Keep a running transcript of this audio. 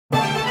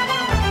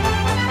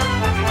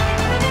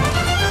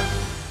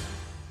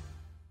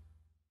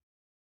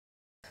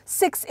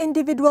6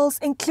 individuals,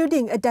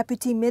 including a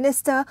deputy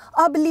minister,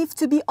 are believed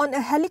to be on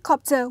a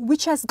helicopter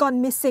which has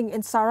gone missing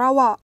in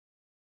Sarawak.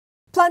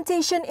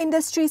 Plantation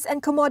Industries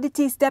and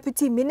Commodities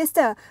Deputy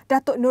Minister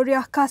Datuk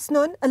Noriah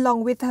Kasnon,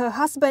 along with her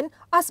husband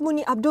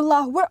Asmuni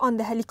Abdullah, were on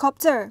the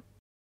helicopter.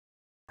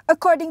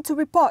 According to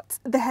reports,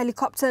 the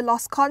helicopter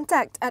lost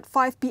contact at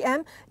 5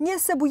 p.m. near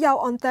Sebuyau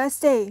on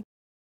Thursday.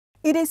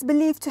 It is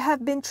believed to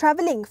have been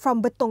travelling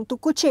from Betong to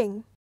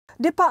Kuching.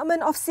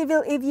 Department of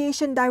Civil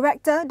Aviation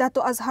Director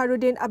Datuk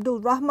Azharuddin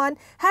Abdul Rahman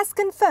has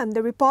confirmed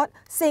the report,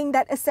 saying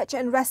that a search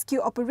and rescue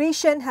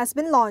operation has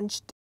been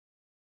launched.